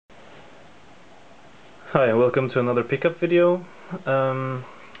Hi, and welcome to another pickup video.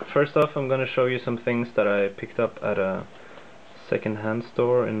 First off, I'm going to show you some things that I picked up at a second-hand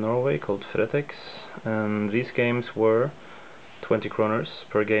store in Norway called Fretex, and these games were 20 kroners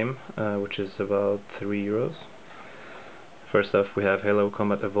per game, which is about 3 euros. First off, we have Halo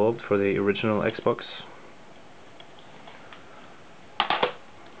Combat Evolved for the original Xbox,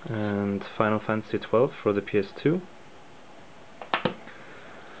 and Final Fantasy XII for the PS2.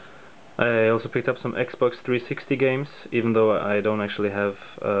 I also picked up some Xbox 360 games, even though I don't actually have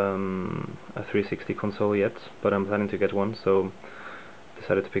a 360 console yet, but I'm planning to get one, so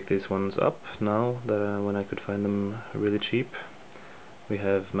decided to pick these ones up now that when I could find them really cheap. We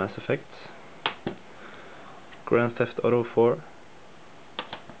have Mass Effect, Grand Theft Auto 4,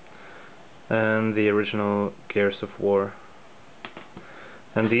 and the original Gears of War.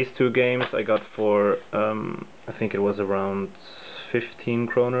 And these two games I got for I think it was around 15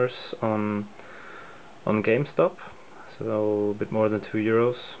 kroners on GameStop, so a bit more than 2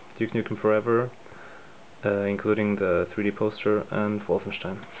 euros. Duke Nukem Forever, including the 3D poster, and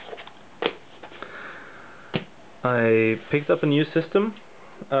Wolfenstein. I picked up a new system.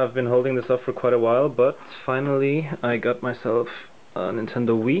 I've been holding this off for quite a while, but finally I got myself a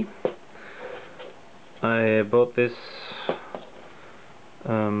Nintendo Wii. I bought this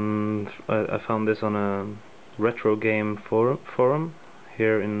I found this on a retro game forum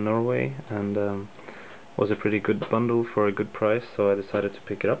here in Norway, and was a pretty good bundle for a good price, so I decided to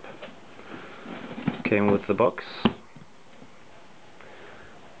pick it up. Came with the box.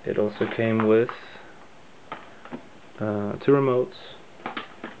 It also came with 2 remotes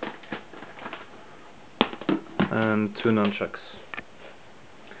and 2 nunchucks.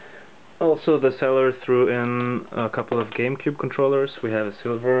 Also, the seller threw in a couple of GameCube controllers. We have a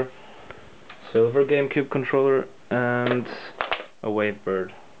silver GameCube controller and a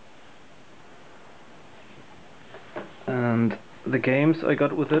Wavebird. And the games I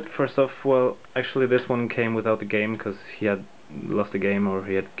got with it, first off, well, actually this one came without the game because he had lost the game, or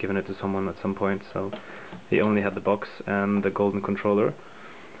he had given it to someone at some point, so he only had the box and the golden controller.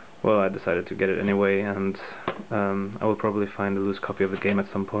 Well, I decided to get it anyway, and I will probably find a loose copy of the game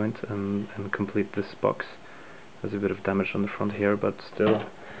at some point and complete this box. There's a bit of damage on the front here, but still,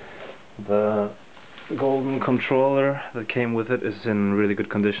 the golden controller that came with it is in really good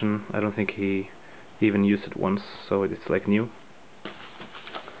condition. I don't think he even used it once, so it's like new.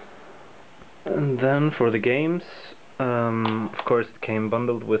 And then for the games, of course it came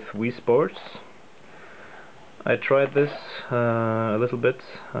bundled with Wii Sports. I tried this a little bit.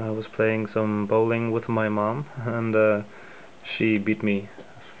 I was playing some bowling with my mom, and she beat me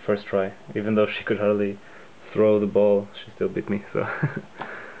first try. Even though she could hardly throw the ball, she still beat me, so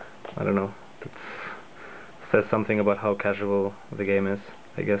I don't know. That says something about how casual the game is,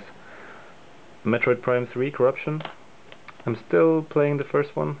 I guess. Metroid Prime 3 Corruption. I'm still playing the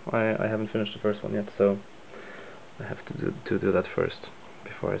first one. I haven't finished the first one yet, so I have to do that first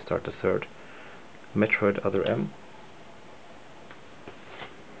before I start the third. Metroid Other M.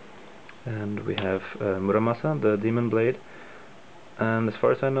 And we have Muramasa, the Demon Blade. And as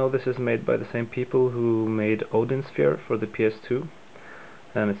far as I know, this is made by the same people who made Odin Sphere for the PS2.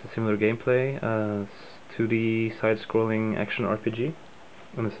 And it's a similar gameplay, 2D side-scrolling action RPG.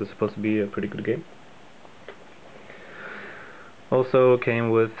 And this is supposed to be a pretty good game. Also came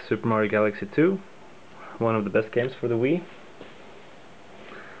with Super Mario Galaxy 2, one of the best games for the Wii.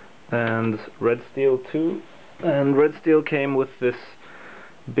 And Red Steel 2, and Red Steel came with this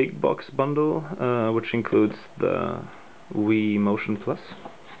big box bundle, which includes the Wii Motion Plus.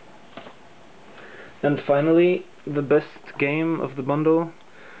 And finally, the best game of the bundle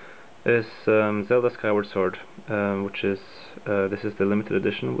is Zelda Skyward Sword, which is this is the limited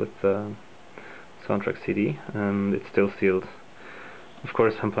edition with the soundtrack CD, and it's still sealed. Of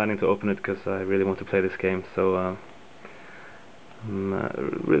course, I'm planning to open it because I really want to play this game, so I'm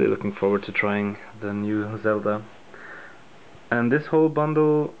really looking forward to trying the new Zelda. And this whole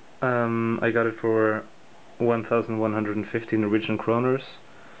bundle, I got it for 1,115 Norwegian kroners,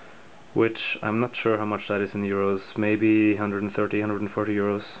 which I'm not sure how much that is in euros, maybe 130, 140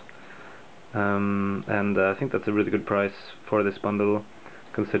 euros. And I think that's a really good price for this bundle,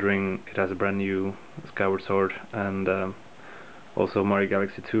 considering it has a brand new Skyward Sword and also Mario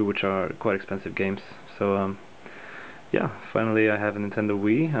Galaxy 2, which are quite expensive games. So yeah, finally I have a Nintendo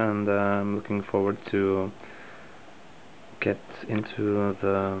Wii, and I'm looking forward to get into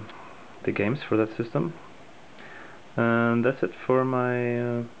the games for that system. And that's it for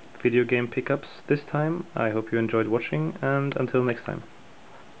my video game pickups this time. I hope you enjoyed watching, and until next time.